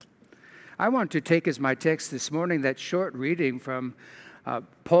I want to take as my text this morning that short reading from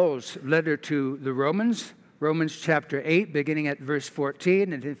Paul's letter to the Romans, Romans chapter 8, beginning at verse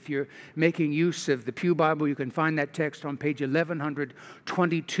 14. And if you're making use of the Pew Bible, you can find that text on page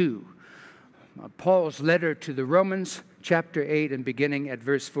 1122. Paul's letter to the Romans, chapter 8, and beginning at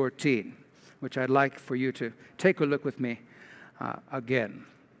verse 14, which I'd like for you to take a look with me again.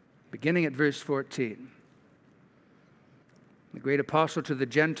 Beginning at verse 14. The great apostle to the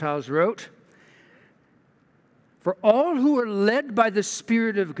Gentiles wrote, "For all who are led by the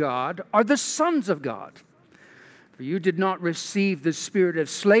Spirit of God are the sons of God. For you did not receive the spirit of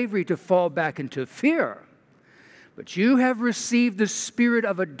slavery to fall back into fear, but you have received the spirit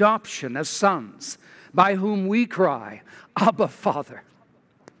of adoption as sons, by whom we cry, Abba, Father.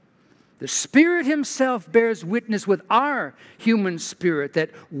 The Spirit himself bears witness with our human spirit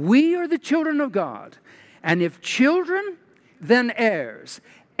that we are the children of God. And if children, then heirs,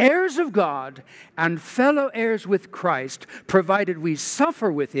 heirs of God, and fellow heirs with Christ, provided we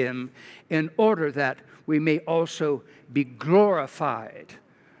suffer with him, in order that we may also be glorified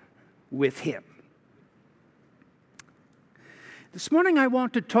with him." This morning I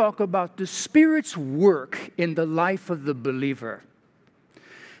want to talk about the Spirit's work in the life of the believer.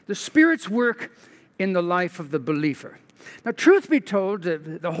 The Spirit's work in the life of the believer. Now, truth be told,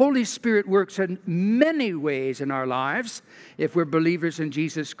 the Holy Spirit works in many ways in our lives if we're believers in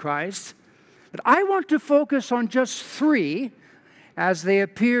Jesus Christ. But I want to focus on just three as they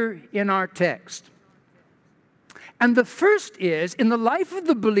appear in our text. And the first is, in the life of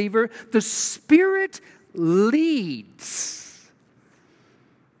the believer, the Spirit leads.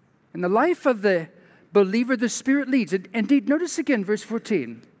 In the life of the believer, the Spirit leads. Indeed, notice again verse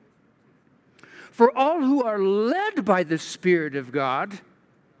 14. "For all who are led by the Spirit of God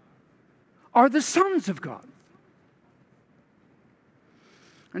are the sons of God."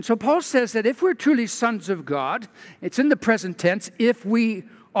 And so Paul says that if we're truly sons of God, it's in the present tense, if we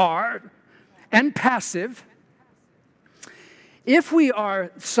are, and passive, if we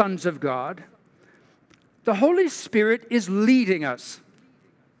are sons of God, the Holy Spirit is leading us.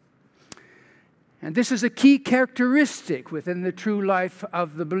 And this is a key characteristic within the true life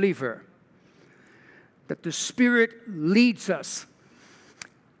of the believer, that the Spirit leads us.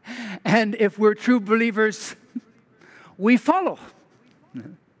 And if we're true believers, we follow.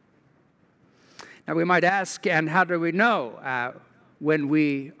 Now we might ask, and how do we know when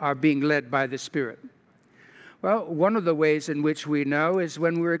we are being led by the Spirit? Well, one of the ways in which we know is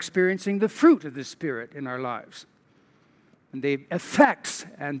when we're experiencing the fruit of the Spirit in our lives. And the effects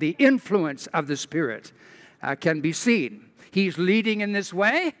and the influence of the Spirit can be seen. He's leading in this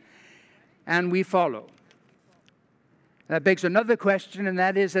way, and we follow. That begs another question, and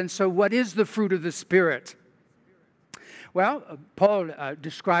that is, and so what is the fruit of the Spirit? Well, Paul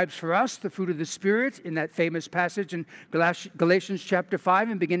describes for us the fruit of the Spirit in that famous passage in Galatians chapter 5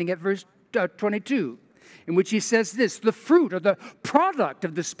 and beginning at verse 22, in which he says this, the fruit or the product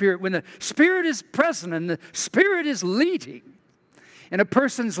of the Spirit, when the Spirit is present and the Spirit is leading in a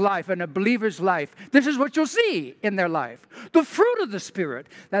person's life, in a believer's life, this is what you'll see in their life. The fruit of the Spirit,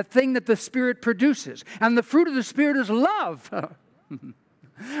 that thing that the Spirit produces. And the fruit of the Spirit is love.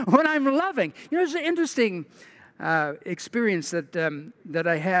 When I'm loving. You know, it's an interesting experience that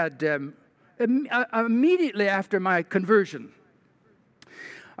I had immediately after my conversion.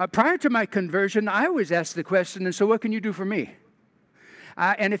 Prior to my conversion, I always asked the question, and so what can you do for me?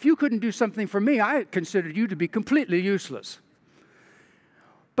 And if you couldn't do something for me, I considered you to be completely useless.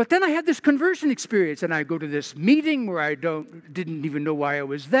 But then I had this conversion experience, and I go to this meeting where I didn't even know why I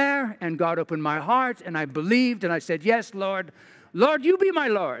was there, and God opened my heart, and I believed, and I said, yes, Lord. Lord, you be my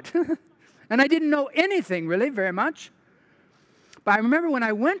Lord. And I didn't know anything, really, very much. But I remember when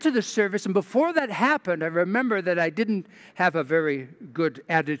I went to the service, and before that happened, I remember that I didn't have a very good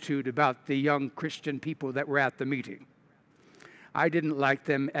attitude about the young Christian people that were at the meeting. I didn't like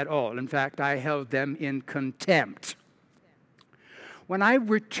them at all. In fact, I held them in contempt. When I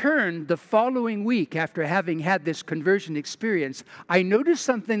returned the following week after having had this conversion experience, I noticed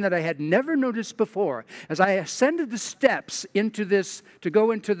something that I had never noticed before. As I ascended the steps into this, to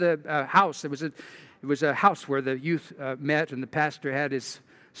go into the house, it was a house where the youth met, and the pastor had his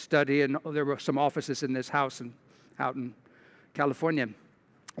study, and there were some offices in this house out in California.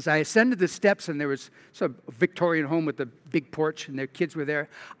 As I ascended the steps, and there was some Victorian home with a big porch, and their kids were there,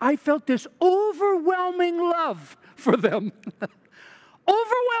 I felt this overwhelming love for them.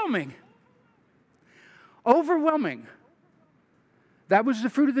 Overwhelming. That was the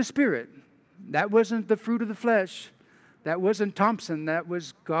fruit of the Spirit. That wasn't the fruit of the flesh. That wasn't Thompson. That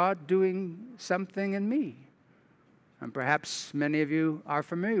was God doing something in me. And perhaps many of you are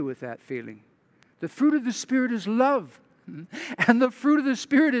familiar with that feeling. The fruit of the Spirit is love, and the fruit of the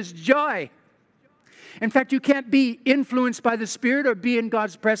Spirit is joy. In fact, you can't be influenced by the Spirit or be in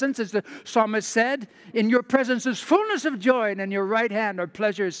God's presence, as the psalmist said. In your presence is fullness of joy, and in your right hand are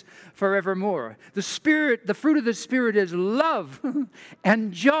pleasures forevermore. The Spirit, the fruit of the Spirit is love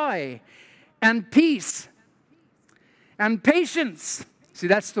and joy and peace and patience. See,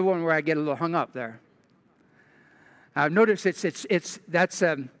 that's the one where I get a little hung up there. Notice that's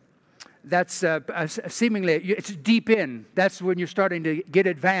seemingly, it's deep in. That's when you're starting to get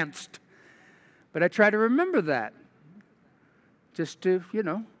advanced. But I try to remember that, just to,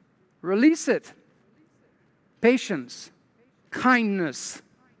 release it. Patience, kindness,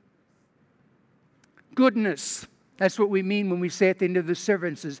 goodness. That's what we mean when we say at the end of the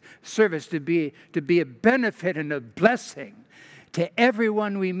service to be a benefit and a blessing to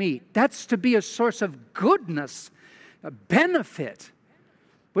everyone we meet. That's to be a source of goodness, a benefit.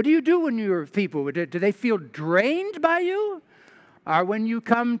 What do you do when you're with people? Do they feel drained by you? Or when you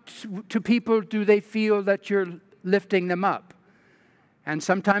come to people, do they feel that you're lifting them up? And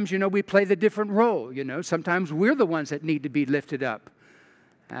sometimes, we play the different role, Sometimes we're the ones that need to be lifted up.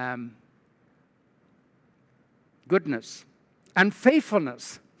 Goodness and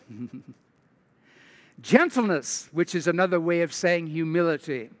faithfulness. Gentleness, which is another way of saying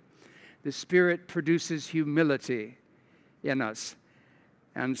humility. The Spirit produces humility in us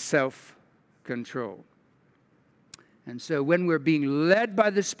and self-control. And so when we're being led by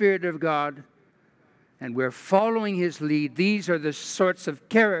the Spirit of God and we're following His lead, these are the sorts of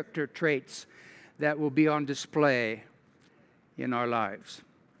character traits that will be on display in our lives.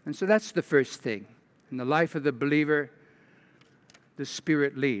 And so that's the first thing. In the life of the believer, the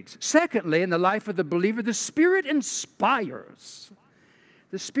Spirit leads. Secondly, in the life of the believer, the Spirit inspires.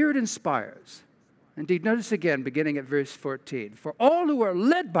 The Spirit inspires. Indeed, notice again, beginning at verse 14. For all who are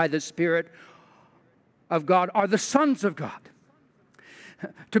led by the Spirit of God are the sons of God.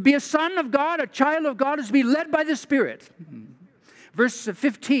 To be a son of God, a child of God, is to be led by the Spirit. Verse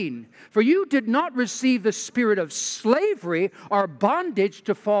 15, for you did not receive the spirit of slavery or bondage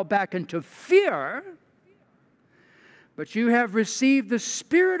to fall back into fear, but you have received the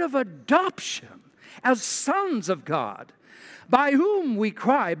spirit of adoption as sons of God, by whom we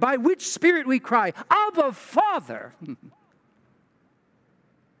cry, by which Spirit we cry, Abba, Father.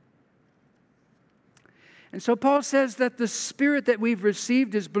 And so Paul says that the Spirit that we've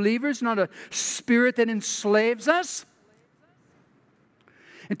received as believers, not a spirit that enslaves us.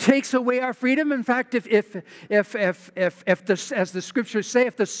 It takes away our freedom. In fact, as the Scriptures say,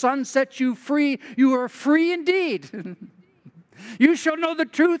 if the Son sets you free, you are free indeed. You shall know the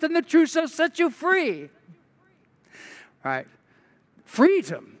truth, and the truth shall set you free. All right.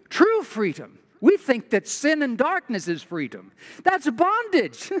 Freedom, true freedom. We think that sin and darkness is freedom. That's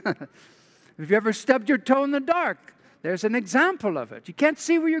bondage. Have you ever stubbed your toe in the dark? There's an example of it. You can't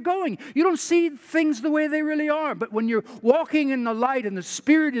see where you're going. You don't see things the way they really are. But when you're walking in the light and the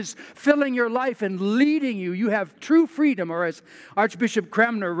Spirit is filling your life and leading you, you have true freedom. Or as Archbishop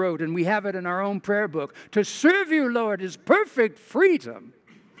Cranmer wrote, and we have it in our own prayer book, to serve you, Lord, is perfect freedom.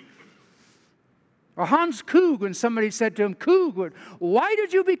 Or Hans Kug, when somebody said to him, Kug, why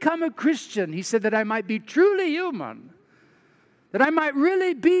did you become a Christian? He said that I might be truly human. That I might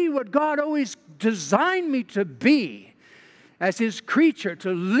really be what God always designed me to be as His creature,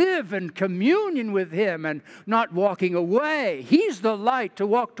 to live in communion with Him and not walking away. He's the light. To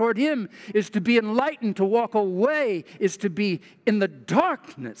walk toward Him is to be enlightened. To walk away is to be in the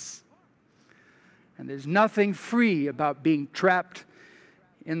darkness. And there's nothing free about being trapped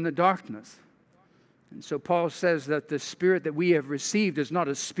in the darkness. And so Paul says that the Spirit that we have received is not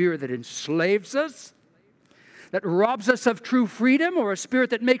a spirit that enslaves us, that robs us of true freedom, or a spirit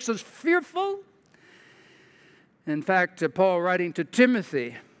that makes us fearful. In fact, Paul, writing to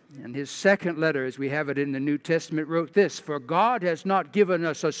Timothy in his second letter, as we have it in the New Testament, wrote this, for God has not given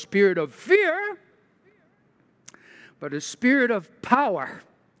us a spirit of fear, but a spirit of power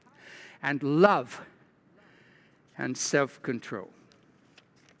and love and self-control.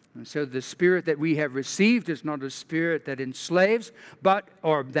 And so the Spirit that we have received is not a spirit that enslaves,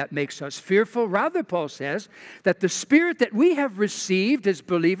 or that makes us fearful. Rather, Paul says that the Spirit that we have received as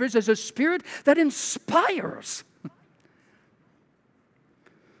believers is a spirit that inspires.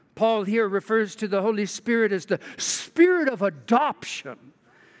 Paul here refers to the Holy Spirit as the Spirit of adoption.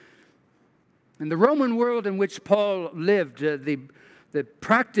 In the Roman world in which Paul lived, the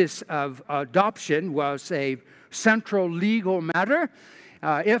practice of adoption was a central legal matter.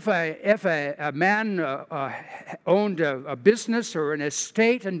 If a man owned a business or an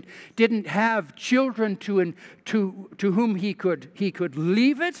estate and didn't have children to whom he could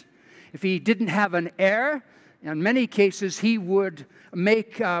leave it, if he didn't have an heir, in many cases he would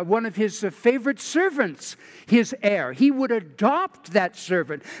make one of his favorite servants his heir. He would adopt that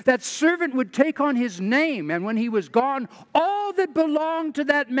servant. That servant would take on his name, and when he was gone, all that belonged to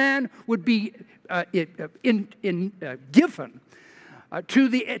that man would be given to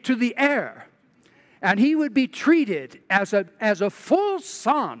the heir, and he would be treated as a full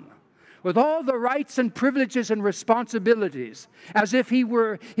son, with all the rights and privileges and responsibilities, as if he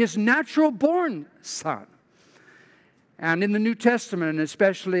were his natural-born son. And in the New Testament, and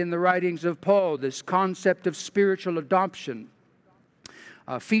especially in the writings of Paul, this concept of spiritual adoption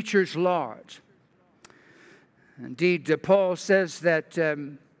features large. Indeed, Paul says that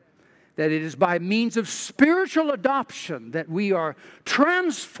it is by means of spiritual adoption that we are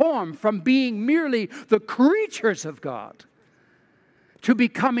transformed from being merely the creatures of God to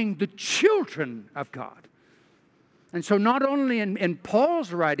becoming the children of God. And so not only in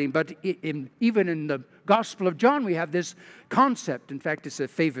Paul's writing, but even in the Gospel of John, we have this concept. In fact, it's a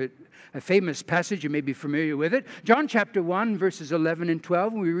famous passage. You may be familiar with it. John chapter 1, verses 11 and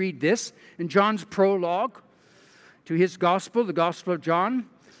 12. We read this in John's prologue to his Gospel, the Gospel of John.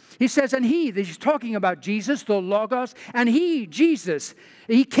 He says, and he's talking about Jesus, the Logos, and Jesus,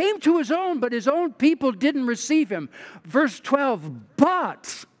 he came to his own, but his own people didn't receive him. Verse 12,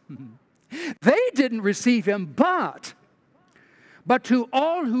 but they didn't receive him, but to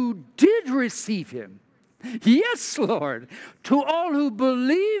all who did receive him, yes, Lord, to all who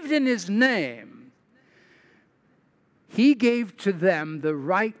believed in his name, he gave to them the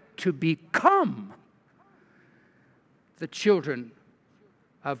right to become the children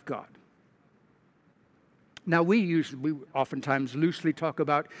of God. Now, we oftentimes loosely talk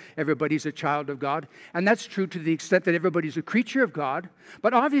about everybody's a child of God, and that's true to the extent that everybody's a creature of God.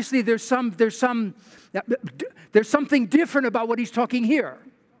 But obviously, there's something different about what he's talking here.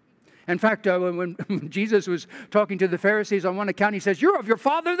 In fact, when Jesus was talking to the Pharisees on one account, he says, "You're of your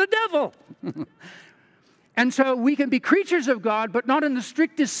father, the devil." And so we can be creatures of God, but not in the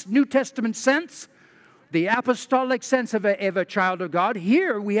strictest New Testament sense, the apostolic sense of a child of God.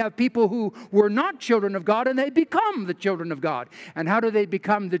 Here we have people who were not children of God, and they become the children of God. And how do they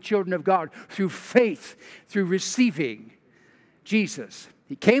become the children of God? Through faith, through receiving Jesus.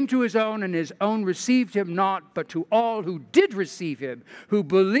 He came to his own, and his own received him not, but to all who did receive him, who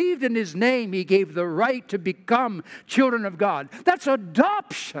believed in his name, he gave the right to become children of God. That's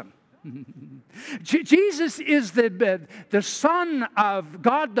adoption. Jesus is the Son of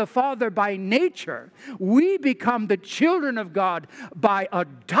God the Father by nature. We become the children of God by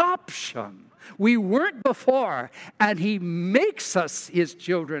adoption. We weren't before, and he makes us his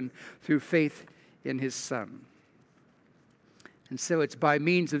children through faith in his Son. And so it's by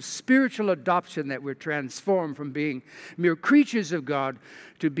means of spiritual adoption that we're transformed from being mere creatures of God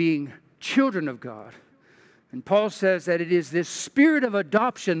to being children of God. And Paul says that it is this spirit of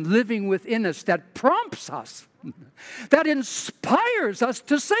adoption living within us that prompts us, that inspires us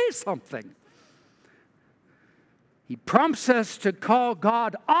to say something. He prompts us to call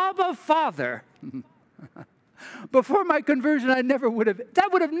God Abba Father. Before my conversion, that would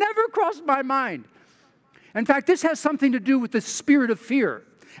have never crossed my mind. In fact, this has something to do with the spirit of fear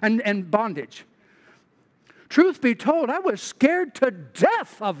and bondage. Truth be told, I was scared to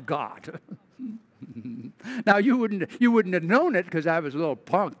death of God. Now, you wouldn't have known it because I was a little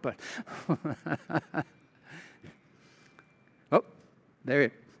punk, but oh, there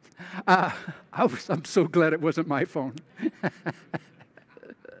it. I'm so glad it wasn't my phone.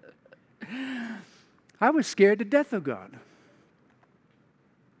 I was scared to death of God.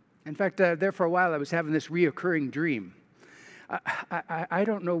 In fact, there for a while I was having this reoccurring dream. I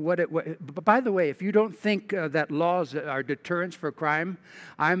don't know what it was. But by the way, if you don't think that laws are deterrents for crime,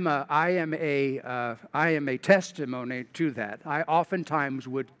 I am a testimony to that. I oftentimes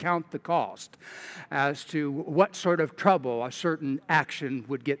would count the cost as to what sort of trouble a certain action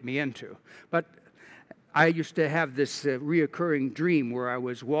would get me into. But I used to have this reoccurring dream where I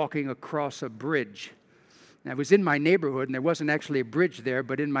was walking across a bridge. I was in my neighborhood, and there wasn't actually a bridge there,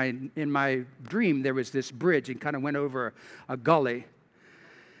 but in my dream, there was this bridge and kind of went over a gully.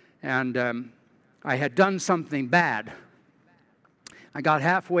 And I had done something bad. I got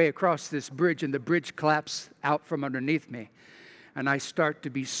halfway across this bridge, and the bridge collapsed out from underneath me. And I start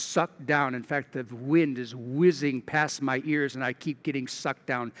to be sucked down. In fact, the wind is whizzing past my ears, and I keep getting sucked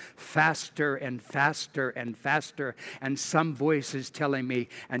down faster and faster and faster. And some voice is telling me,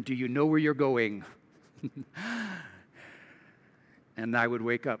 "And do you know where you're going?" and I would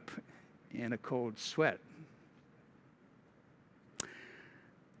wake up in a cold sweat.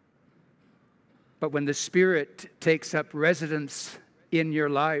 But when the Spirit takes up residence in your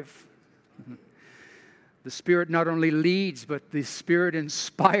life, the Spirit not only leads, but the Spirit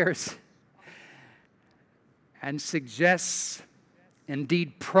inspires and suggests,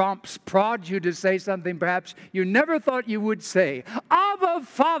 indeed prods you to say something perhaps you never thought you would say. Abba,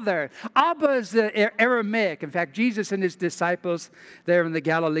 Father. Abba is the Aramaic. In fact, Jesus and his disciples there in the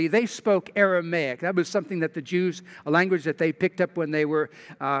Galilee, they spoke Aramaic. That was something that the Jews, a language that they picked up when they were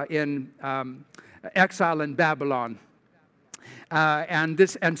in exile in Babylon.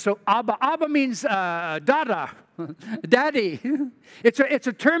 And so Abba means Dada, Daddy. It's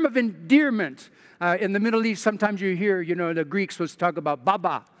a term of endearment. In the Middle East, sometimes you hear, the Greeks was talk about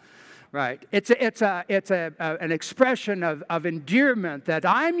Baba, right? It's an expression of endearment that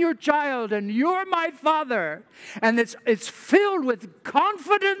I'm your child and you're my father, and it's filled with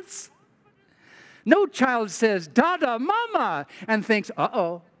confidence. No child says Dada, Mama, and thinks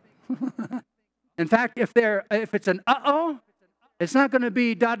uh-oh. In fact, if it's an uh-oh, it's not going to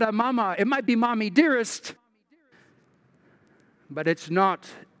be Dada, Mama. It might be Mommy Dearest, but it's not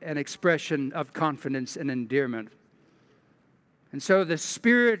an expression of confidence and endearment. And so the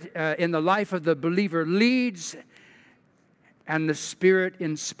Spirit in the life of the believer leads, and the Spirit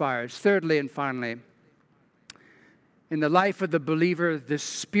inspires. Thirdly and finally, in the life of the believer, the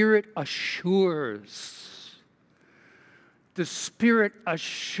Spirit assures. The Spirit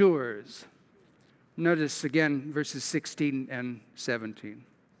assures. Notice again verses 16 and 17.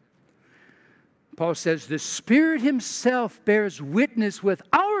 Paul says, the Spirit himself bears witness with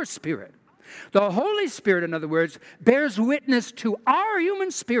our spirit. The Holy Spirit, in other words, bears witness to our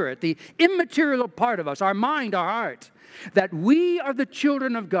human spirit, the immaterial part of us, our mind, our heart, that we are the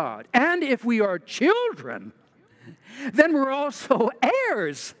children of God. And if we are children, then we're also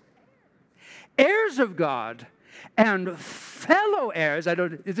heirs. Heirs of God and fellow heirs,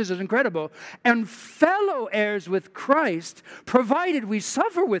 this is incredible, and fellow heirs with Christ, provided we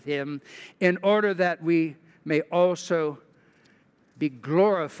suffer with him, in order that we may also be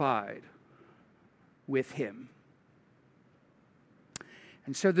glorified with him.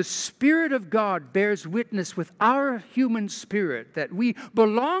 And so the Spirit of God bears witness with our human spirit that we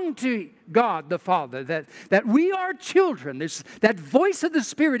belong to God the Father, that we are children. There's that voice of the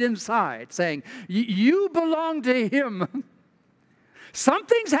Spirit inside saying, you belong to him.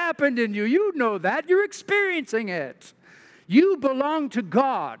 Something's happened in you. You know that. You're experiencing it. You belong to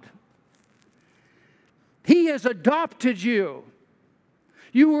God. He has adopted you.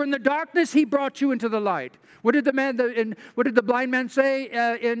 You were in the darkness. He brought you into the light. What did the blind man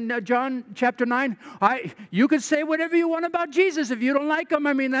say in John chapter 9? You can say whatever you want about Jesus if you don't like him.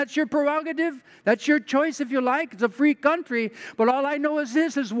 I mean, that's your prerogative. That's your choice if you like. It's a free country. But all I know is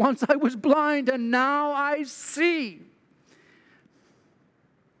this, is once I was blind and now I see.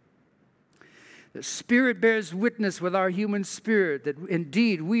 The Spirit bears witness with our human spirit that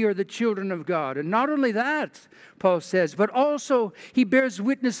indeed we are the children of God. And not only that, Paul says, but also he bears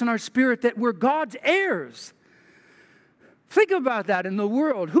witness in our spirit that we're God's heirs. Think about that in the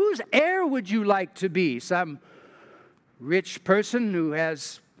world. Whose heir would you like to be? Some rich person who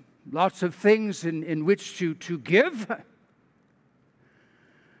has lots of things in which to give?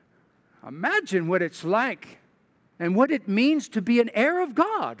 Imagine what it's like and what it means to be an heir of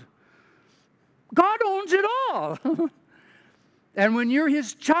God. God owns it all. And when you're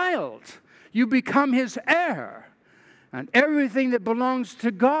his child, you become his heir. And everything that belongs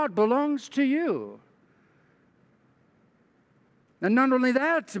to God belongs to you. And not only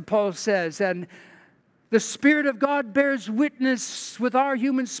that, Paul says, and the Spirit of God bears witness with our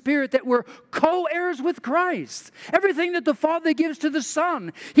human spirit that we're co-heirs with Christ. Everything that the Father gives to the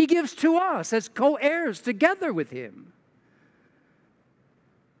Son, he gives to us as co-heirs together with him.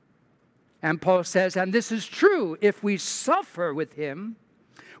 And Paul says, and this is true if we suffer with him,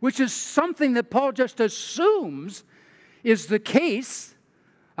 which is something that Paul just assumes is the case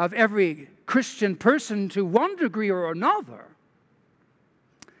of every Christian person to one degree or another.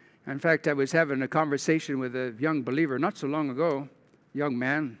 In fact, I was having a conversation with a young believer not so long ago, young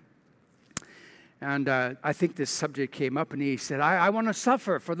man. And I think this subject came up, and he said, I want to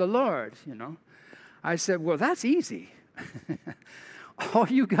suffer for the Lord, I said, well, that's easy. All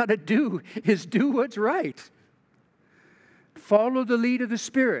you got to do is do what's right. Follow the lead of the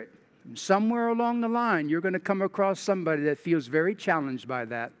Spirit. And somewhere along the line, you're going to come across somebody that feels very challenged by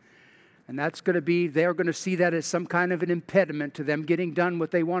that. And they're going to see that as some kind of an impediment to them getting done what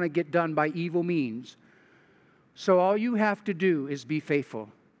they want to get done by evil means. So all you have to do is be faithful.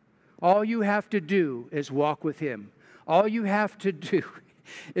 All you have to do is walk with him. All you have to do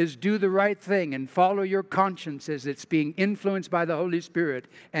is do the right thing and follow your conscience as it's being influenced by the Holy Spirit,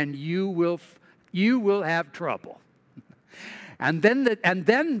 and you will have trouble. And then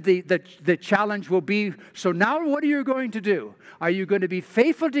the challenge will be, so now what are you going to do? Are you going to be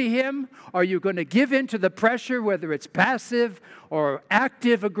faithful to Him? Are you going to give in to the pressure, whether it's passive or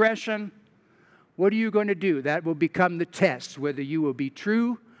active aggression? What are you going to do? That will become the test, whether you will be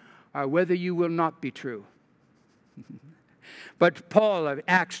true or whether you will not be true. But Paul, of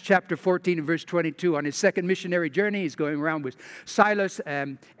Acts chapter 14 and verse 22, on his second missionary journey, he's going around with Silas,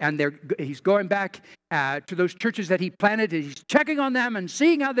 and he's going back to those churches that he planted. He's checking on them and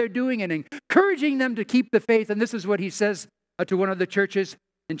seeing how they're doing and encouraging them to keep the faith. And this is what he says to one of the churches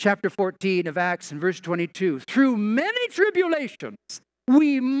in chapter 14 of Acts and verse 22. Through many tribulations,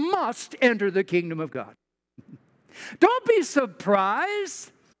 we must enter the kingdom of God. Don't be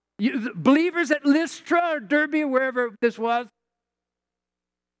surprised. Believers at Lystra or Derbe, wherever this was,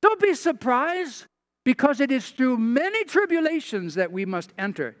 don't be surprised, because it is through many tribulations that we must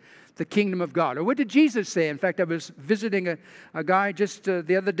enter the kingdom of God. Or what did Jesus say? In fact, I was visiting a guy just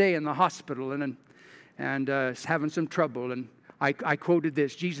the other day in the hospital and having some trouble. And I quoted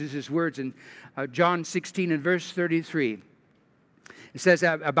Jesus' words in John 16 and verse 33. It says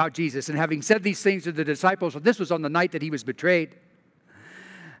about Jesus, and having said these things to the disciples, this was on the night that he was betrayed.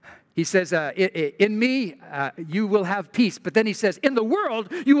 He says, in me, you will have peace. But then he says, in the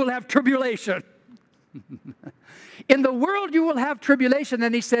world, you will have tribulation. In the world, you will have tribulation.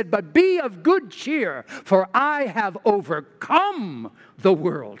 And he said, but be of good cheer, for I have overcome the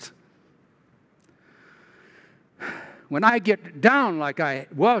world. When I get down like I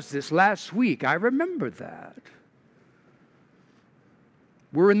was this last week, I remember that.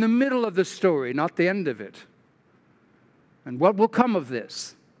 We're in the middle of the story, not the end of it. And what will come of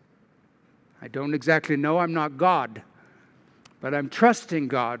this? I don't exactly know. I'm not God. But I'm trusting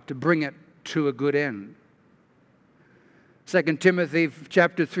God to bring it to a good end. 2 Timothy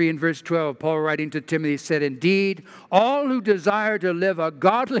chapter 3 and verse 12, Paul writing to Timothy said, indeed, all who desire to live a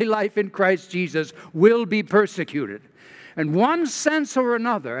godly life in Christ Jesus will be persecuted. In one sense or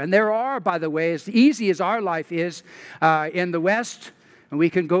another, and there are, by the way, as easy as our life is in the West, and we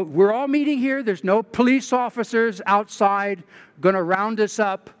can go, we're all meeting here. There's no police officers outside going to round us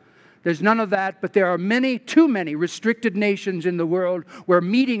up. There's none of that, but there are too many restricted nations in the world where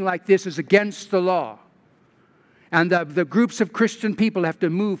meeting like this is against the law. And the groups of Christian people have to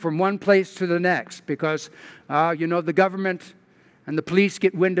move from one place to the next because, the government and the police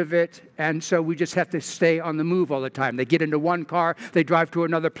get wind of it, and so we just have to stay on the move all the time. They get into one car, they drive to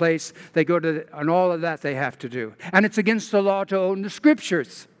another place, they go to, and all of that they have to do. And it's against the law to own the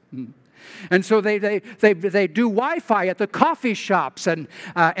scriptures. And so they do Wi-Fi at the coffee shops and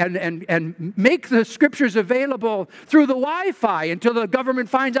make the scriptures available through the Wi-Fi until the government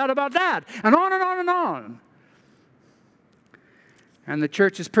finds out about that, and on and on and on. And the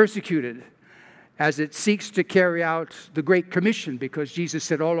church is persecuted as it seeks to carry out the Great Commission, because Jesus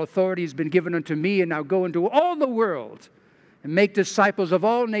said, all authority has been given unto me, and now go into all the world and make disciples of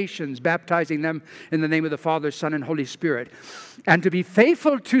all nations, baptizing them in the name of the Father, Son, and Holy Spirit. And to be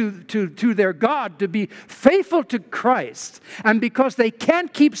faithful to their God, to be faithful to Christ. And because they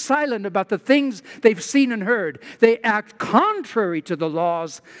can't keep silent about the things they've seen and heard, they act contrary to the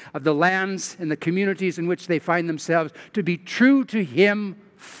laws of the lands and the communities in which they find themselves, to be true to Him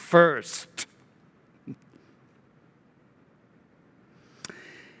first.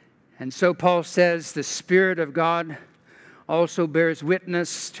 And so Paul says, the Spirit of God also bears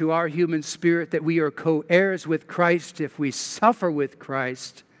witness to our human spirit that we are co-heirs with Christ if we suffer with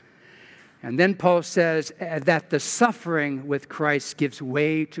Christ. And then Paul says that the suffering with Christ gives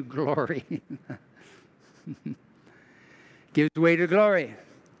way to glory. Gives way to glory.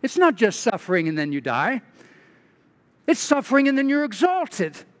 It's not just suffering and then you die. It's suffering and then you're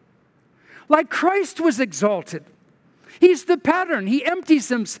exalted. Like Christ was exalted. He's the pattern. He empties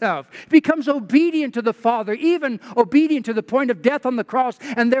himself, becomes obedient to the Father, even obedient to the point of death on the cross.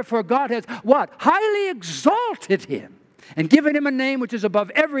 And therefore God has what? Highly exalted him and given him a name which is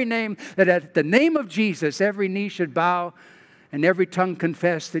above every name, that at the name of Jesus every knee should bow and every tongue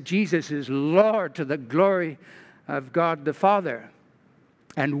confess that Jesus is Lord, to the glory of God the Father.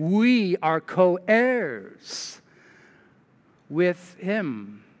 And we are co-heirs with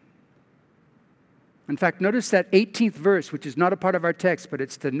him. In fact, notice that 18th verse, which is not a part of our text, but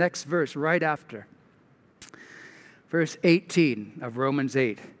it's the next verse right after. Verse 18 of Romans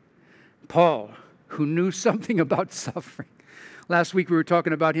 8. Paul, who knew something about suffering. Last week we were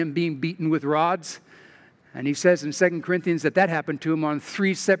talking about him being beaten with rods. And he says in 2 Corinthians that happened to him on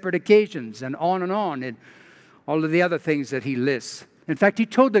 3 separate occasions, and on and on. And all of the other things that he lists. In fact, he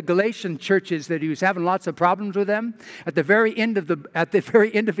told the Galatian churches that he was having lots of problems with them. At the very end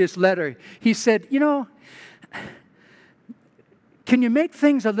of his letter, he said, can you make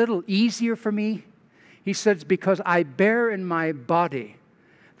things a little easier for me? He says, because I bear in my body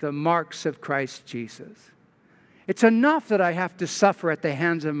the marks of Christ Jesus. It's enough that I have to suffer at the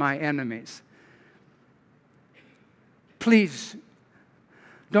hands of my enemies. Please,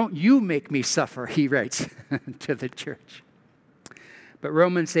 don't you make me suffer, he writes to the church. But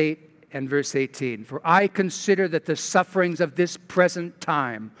Romans 8 and verse 18, for I consider that the sufferings of this present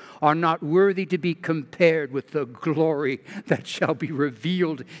time are not worthy to be compared with the glory that shall be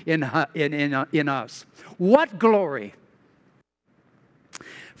revealed in us. What glory?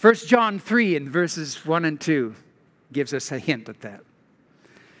 1 John 3 in verses 1 and 2 gives us a hint at that.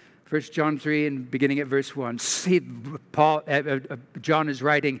 1 John 3 and beginning at verse 1. See, John is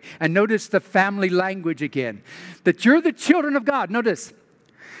writing, and notice the family language again. That you're the children of God. Notice,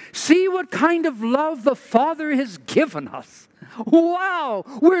 see what kind of love the Father has given us. Wow,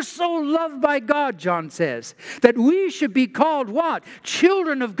 we're so loved by God, John says, that we should be called what?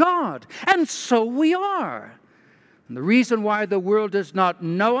 Children of God. And so we are. And the reason why the world does not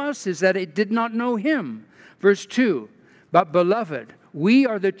know us is that it did not know him. Verse 2, but beloved, we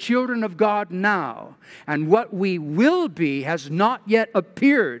are the children of God now, and what we will be has not yet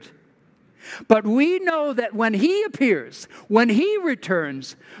appeared. But we know that when he appears, when he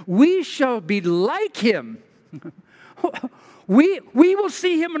returns, we shall be like him. We will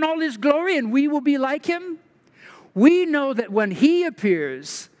see him in all his glory, and we will be like him. We know that when he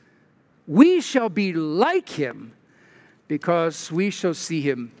appears, we shall be like him, because we shall see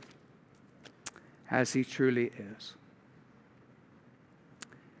him as he truly is.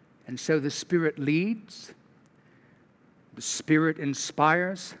 And so the Spirit leads, the Spirit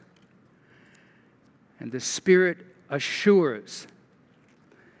inspires, and the Spirit assures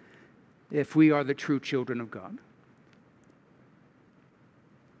if we are the true children of God.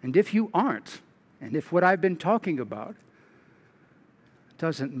 And if you aren't, and if what I've been talking about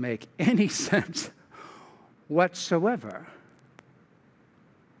doesn't make any sense whatsoever,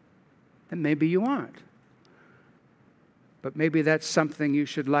 then maybe you aren't. But maybe that's something you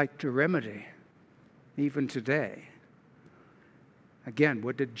should like to remedy, even today. Again,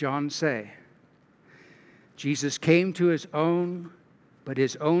 what did John say? Jesus came to his own, but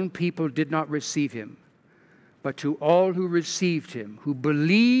his own people did not receive him. But to all who received him, who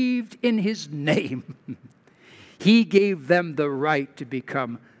believed in his name, he gave them the right to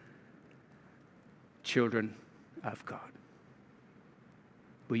become children of God.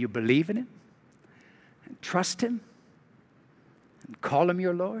 Will you believe in him and trust him and call him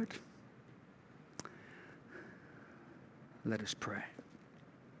your Lord? Let us pray.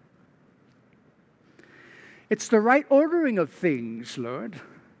 It's the right ordering of things, Lord.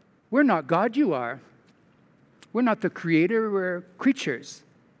 We're not God, you are. We're not the creator, we're creatures.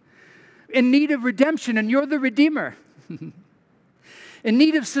 In need of redemption, and you're the redeemer. In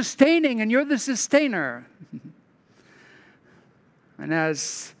need of sustaining, and you're the sustainer. And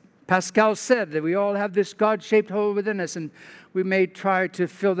as Pascal said, that we all have this God-shaped hole within us, and we may try to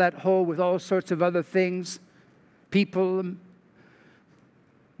fill that hole with all sorts of other things, people,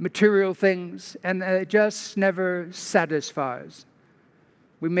 material things, and it just never satisfies.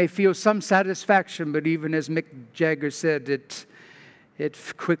 We may feel some satisfaction, but even as Mick Jagger said, it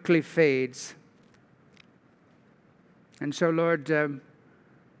quickly fades. And so, Lord,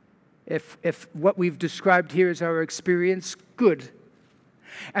 if what we've described here is our experience, good.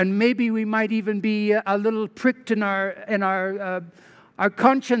 And maybe we might even be a little pricked in our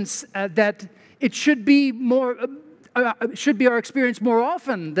conscience that it should be more. Should be our experience more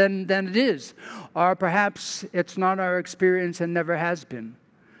often than it is. Or perhaps it's not our experience and never has been.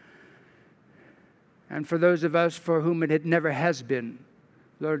 And for those of us for whom it never has been,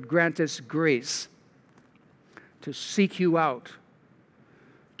 Lord, grant us grace to seek you out,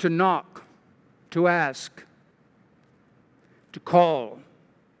 to knock, to ask, to call,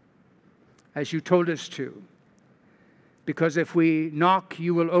 as you told us to. Because if we knock,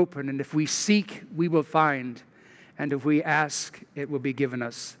 you will open, and if we seek, we will find. And if we ask, it will be given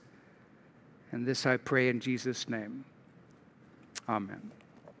us. And this I pray in Jesus' name. Amen.